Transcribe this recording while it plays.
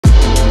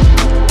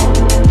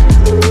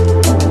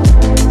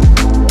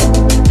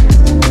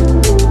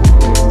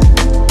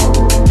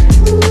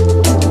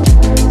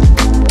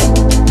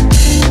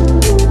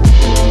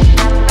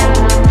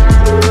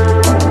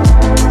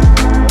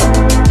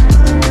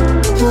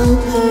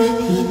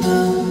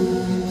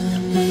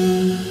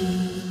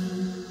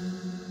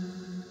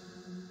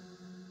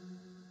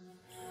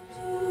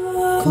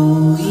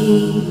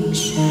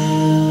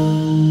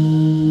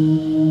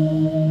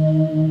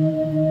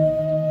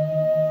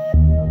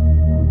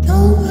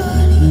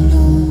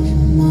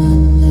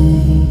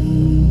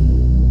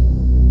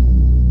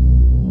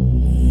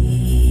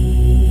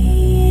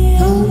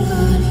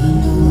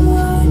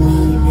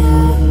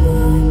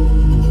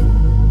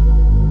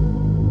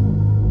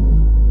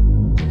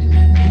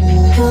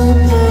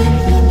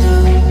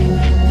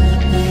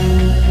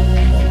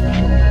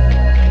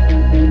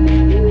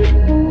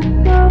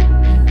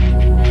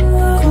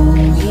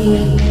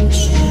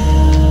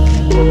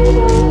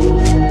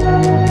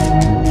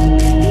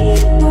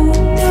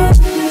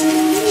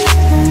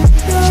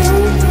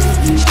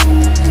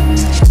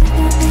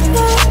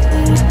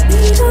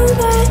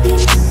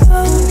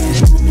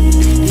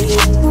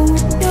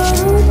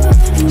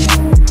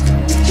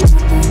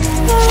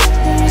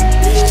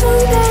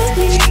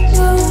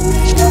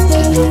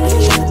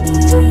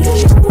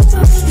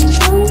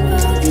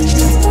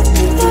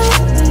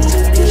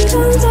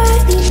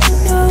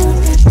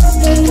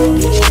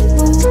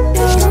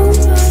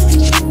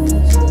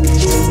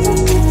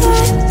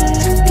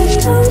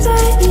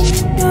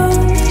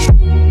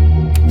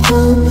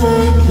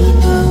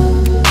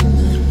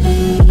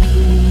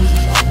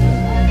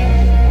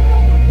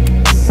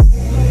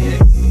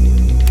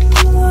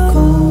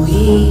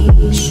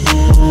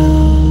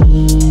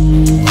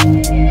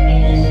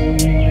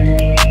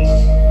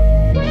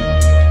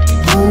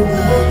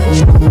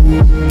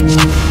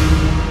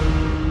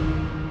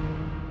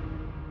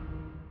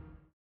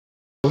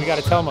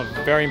gotta tell them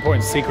a very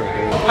important secret.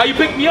 How you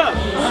pick me up?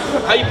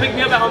 How you pick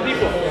me up at Home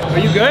Depot? Are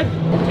you good?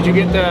 Did you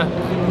get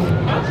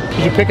the,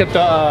 did you pick up the,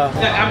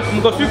 Yeah, I'm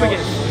gonna go sweep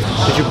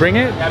again. did you bring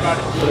it? Yeah, I brought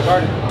it for the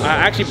garden. I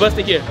actually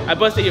busted here. I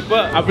busted here,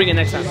 but I'll bring it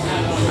next time.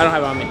 I don't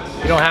have it on me.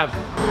 You don't have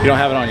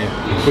it on you.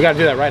 We gotta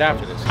do that right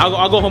after this.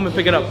 I'll go home and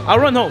pick it up. I'll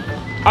run home.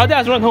 I'll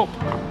just run home.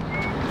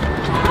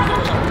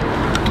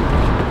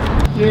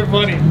 You're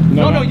funny.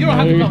 No, you don't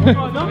have to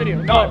come. No,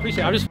 Video. No, I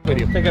appreciate it. I'm just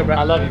video. Take care, bro.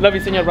 I love you. Love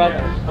you, senor, brother.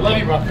 I love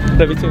you, bro.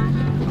 Love you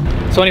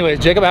too. So anyways,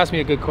 Jacob asked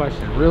me a good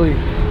question. Really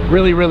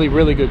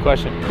good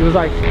question. He was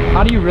like,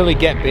 how do you really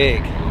get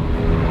big?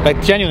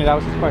 Like genuinely, that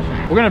was his question.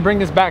 We're gonna bring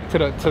this back to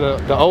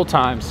the old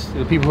times,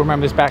 the people who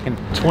remember this back in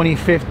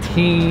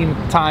 2015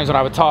 times when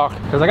I would talk,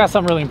 because I got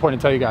something really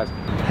important to tell you guys.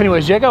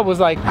 Anyways, Jacob was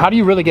like, how do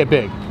you really get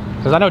big?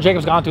 Because I know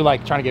Jacob's gone through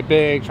like trying to get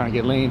big, trying to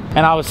get lean.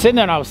 And I was sitting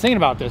there and I was thinking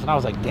about this and I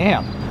was like,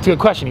 damn, it's a good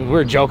question. We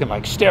were joking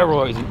like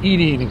steroids and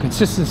eating and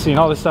consistency and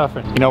all this stuff.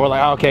 And you know, we're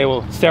like, oh, okay,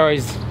 well,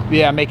 steroids,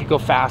 yeah, make it go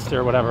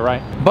faster or whatever,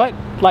 right? But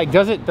like,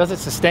 does it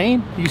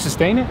sustain? Do you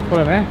sustain it?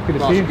 What up, man?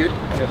 Good to see you. Good.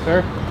 Yes,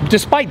 sir.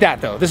 Despite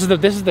that though, this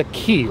is the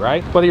key,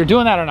 right? Whether you're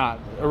doing that or not,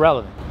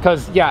 irrelevant.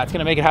 Because yeah, it's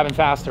gonna make it happen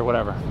faster or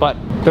whatever. But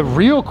the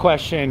real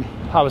question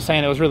I was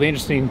saying that was really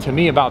interesting to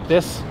me about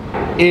this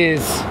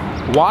is,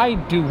 why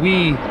do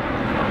we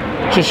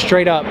just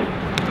straight up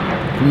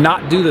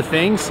not do the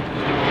things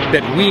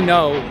that we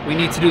know we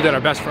need to do that are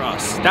best for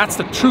us? That's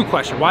the true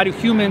question. Why do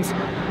humans,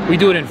 we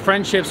do it in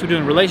friendships, we do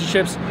it in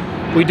relationships,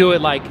 we do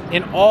it like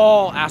in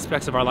all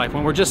aspects of our life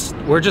when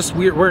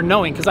we're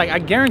knowing, because I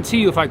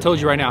guarantee you, if I told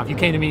you right now, if you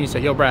came to me and you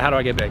said, yo Brad, how do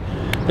I get big?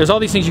 There's all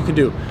these things you can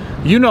do.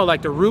 You know,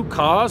 like the root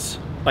cause,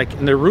 like,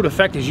 and the root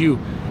effect is you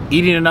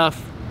eating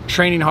enough,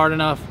 training hard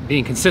enough,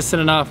 being consistent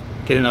enough,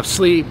 getting enough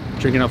sleep,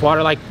 drinking enough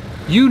water. Like,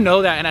 you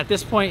know that, and at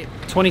this point,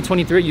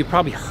 2023, you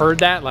probably heard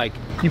that, like,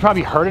 you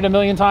probably heard it a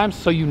million times,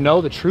 so you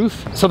know the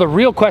truth. So the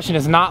real question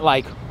is not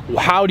like,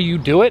 how do you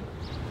do it?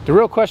 The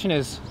real question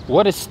is,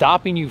 what is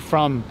stopping you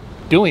from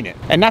doing it?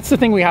 And that's the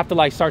thing we have to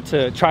like start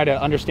to try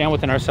to understand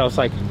within ourselves.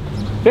 Like,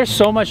 there's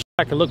so much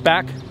I can look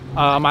back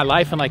on my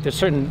life, and like there's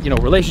certain, you know,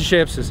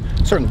 relationships, there's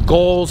certain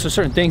goals, there's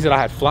certain things that I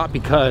had flopped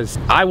because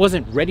I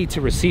wasn't ready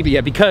to receive it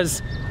yet,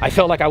 because I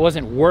felt like I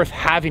wasn't worth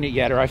having it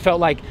yet, or I felt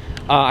like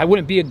I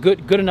wouldn't be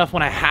good enough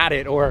when I had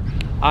it, or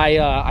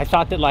I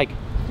thought that, like,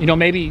 you know,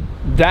 maybe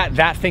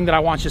that thing that I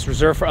want is just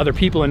reserved for other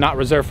people and not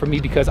reserved for me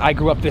because I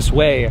grew up this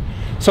way.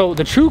 So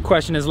the true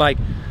question is like,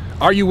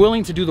 are you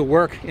willing to do the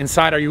work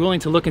inside? Are you willing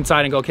to look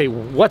inside and go, okay,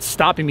 what's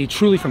stopping me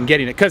truly from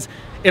getting it? Because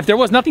if there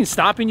was nothing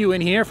stopping you in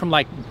here from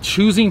like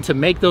choosing to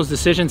make those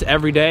decisions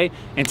every day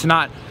and to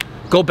not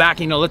go back,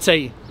 you know, let's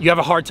say you have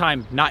a hard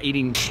time not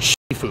eating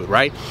food,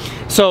 right?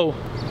 So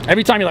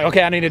every time you're like,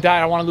 okay, I need to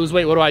diet, I want to lose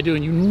weight, what do I do?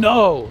 And you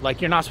know, like,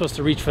 you're not supposed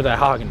to reach for that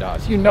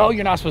Haagen-Dazs. You know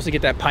you're not supposed to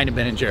get that pint of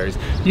Ben & Jerry's.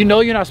 You know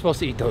you're not supposed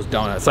to eat those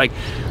donuts. Like,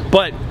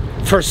 but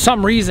for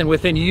some reason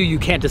within you, you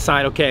can't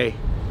decide, okay,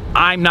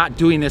 I'm not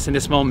doing this in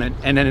this moment,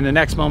 and then in the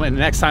next moment, and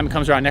the next time it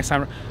comes around, next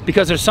time,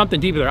 because there's something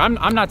deeper there.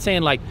 I'm not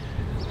saying like,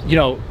 you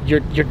know,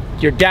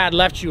 your dad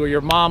left you, or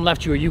your mom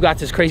left you, or you got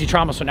this crazy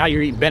trauma, so now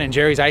you're eating Ben &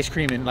 Jerry's ice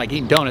cream and like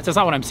eating donuts. That's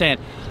not what I'm saying.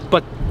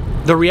 But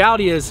the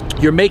reality is,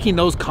 you're making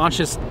those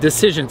conscious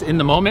decisions in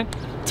the moment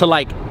to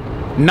like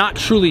not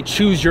truly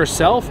choose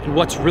yourself and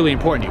what's really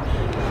important to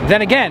you.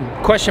 Then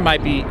again, question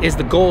might be, is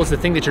the goal, is the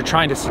thing that you're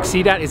trying to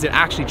succeed at, is it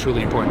actually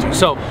truly important to you?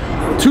 So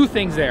two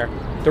things there.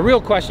 The real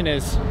question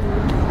is,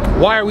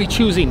 why are we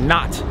choosing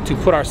not to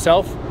put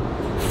ourselves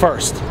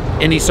first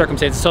in these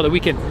circumstances so that we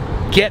can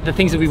get the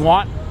things that we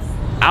want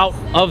out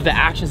of the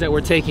actions that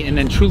we're taking and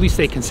then truly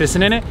stay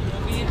consistent in it?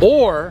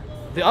 Or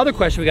the other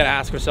question we got to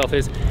ask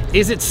ourselves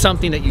is it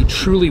something that you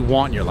truly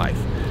want in your life?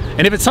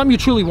 And if it's something you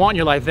truly want in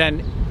your life,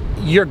 then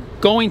you're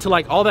going to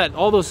like all that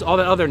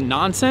other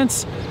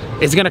nonsense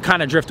is going to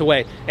kind of drift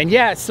away. And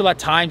yeah, it's still at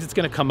times it's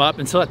going to come up,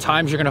 and still at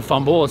times you're going to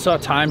fumble, and still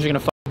at times you're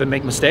going to and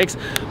make mistakes.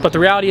 But the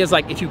reality is,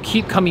 like, if you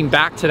keep coming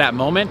back to that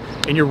moment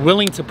and you're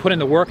willing to put in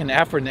the work and the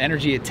effort and the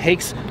energy it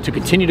takes to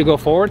continue to go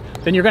forward,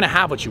 then you're going to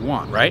have what you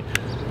want, right?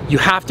 You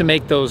have to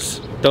make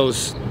those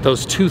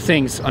two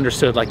things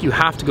understood. Like, you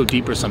have to go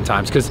deeper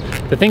sometimes, because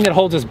the thing that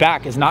holds us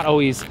back is not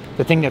always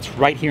the thing that's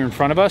right here in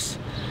front of us.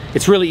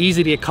 It's really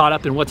easy to get caught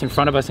up in what's in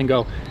front of us and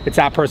go, it's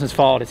that person's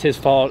fault, it's his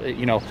fault,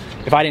 you know,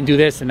 if I didn't do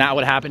this, then that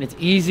would happen. It's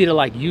easy to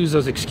like use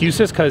those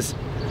excuses, because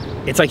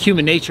it's like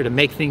human nature to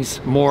make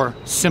things more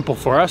simple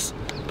for us.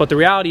 But the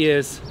reality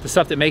is, the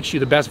stuff that makes you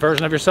the best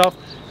version of yourself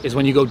is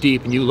when you go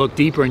deep and you look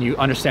deeper and you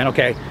understand,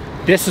 okay,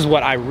 this is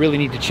what I really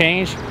need to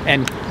change,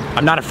 and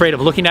I'm not afraid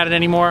of looking at it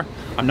anymore.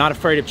 I'm not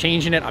afraid of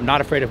changing it. I'm not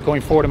afraid of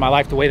going forward in my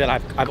life the way that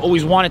I've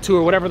always wanted to,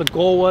 or whatever the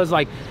goal was.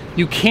 Like,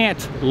 you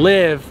can't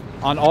live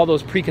on all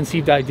those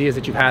preconceived ideas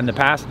that you've had in the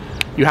past.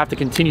 You have to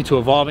continue to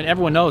evolve, and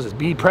everyone knows this.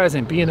 Be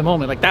present, be in the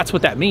moment. Like, that's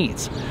what that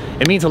means.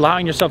 It means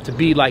allowing yourself to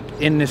be like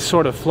in this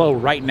sort of flow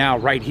right now,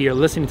 right here,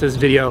 listening to this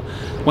video.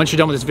 Once you're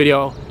done with this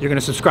video, you're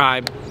gonna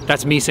subscribe.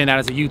 That's me saying that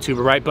as a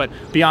YouTuber, right? But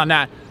beyond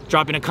that,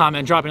 dropping a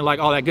comment, dropping a like,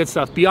 all that good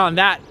stuff. Beyond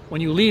that,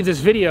 when you leave this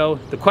video,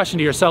 the question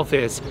to yourself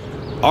is,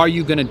 are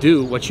you gonna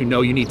do what you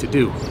know you need to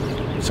do?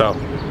 So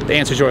the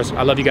answer is yours.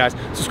 I love you guys.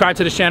 Subscribe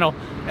to the channel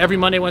every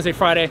Monday, Wednesday,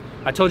 Friday.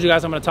 I told you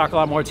guys I'm gonna talk a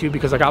lot more too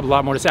because I got a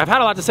lot more to say. I've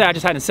had a lot to say, I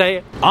just hadn't say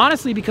it.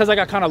 Honestly, because I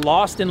got kind of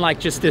lost in like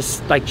just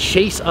this like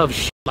chase of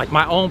shit, like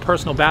my own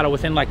personal battle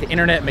within like the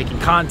internet, making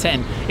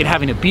content and it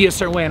having to be a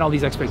certain way and all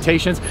these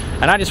expectations.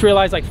 And I just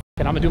realized like,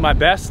 I'm gonna do my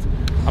best.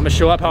 I'm gonna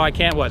show up how I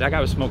can. What, that guy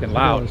was smoking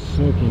loud. Was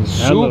smoking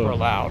super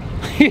loud.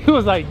 He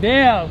was like,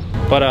 damn.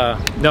 But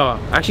no,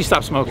 I actually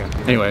stopped smoking.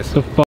 Anyways.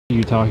 What the fuck are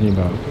you talking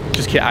about?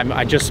 Just kidding,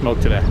 I just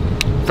smoked today.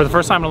 For the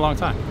first time in a long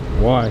time.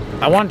 Why?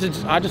 I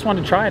just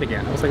wanted to try it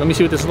again. I was like, let me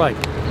see what this is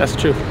like. That's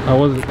the truth. How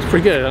was it? It's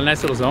pretty good. A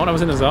nice little zone. I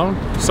was in the zone.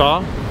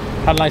 Saw.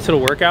 Had a nice little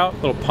workout,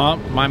 little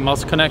pump, mind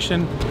muscle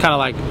connection. Kind of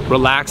like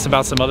relax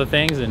about some other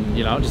things and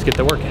you know, just get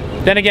the work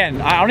in. Then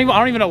again, I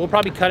don't even know. We'll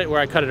probably cut it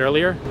where I cut it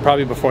earlier,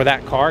 probably before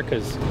that car,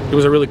 because it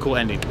was a really cool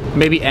ending.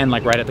 Maybe end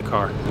like right at the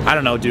car. I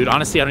don't know, dude.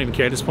 Honestly, I don't even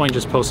care at this point.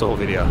 Just post the whole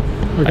video.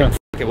 Okay. Like,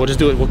 okay, we'll just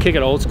do it. We'll kick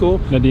it old school.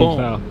 Nadeem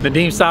style.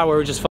 Nadeem style, where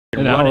we just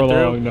an hour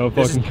long, no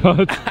fucking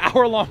cuts.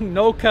 Hour long,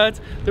 no cuts.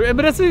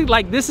 But it's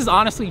like, this is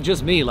honestly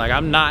just me. Like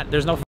I'm not.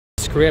 There's no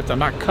script. I'm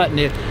not cutting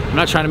it. I'm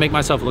not trying to make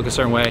myself look a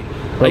certain way.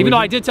 Even though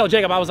I did tell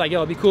Jacob, I was like, yo,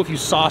 it'd be cool if you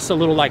sauce a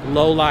little like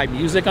low live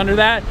music under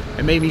that.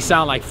 It made me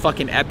sound like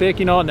fucking epic,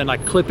 you know, and then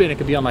like clip it. It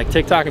could be on like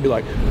TikTok and be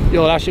like,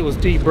 yo, that shit was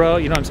deep, bro.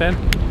 You know what I'm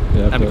saying?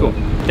 Yeah, that'd be cool.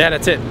 Yeah,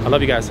 that's it. I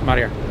love you guys. I'm out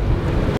of here.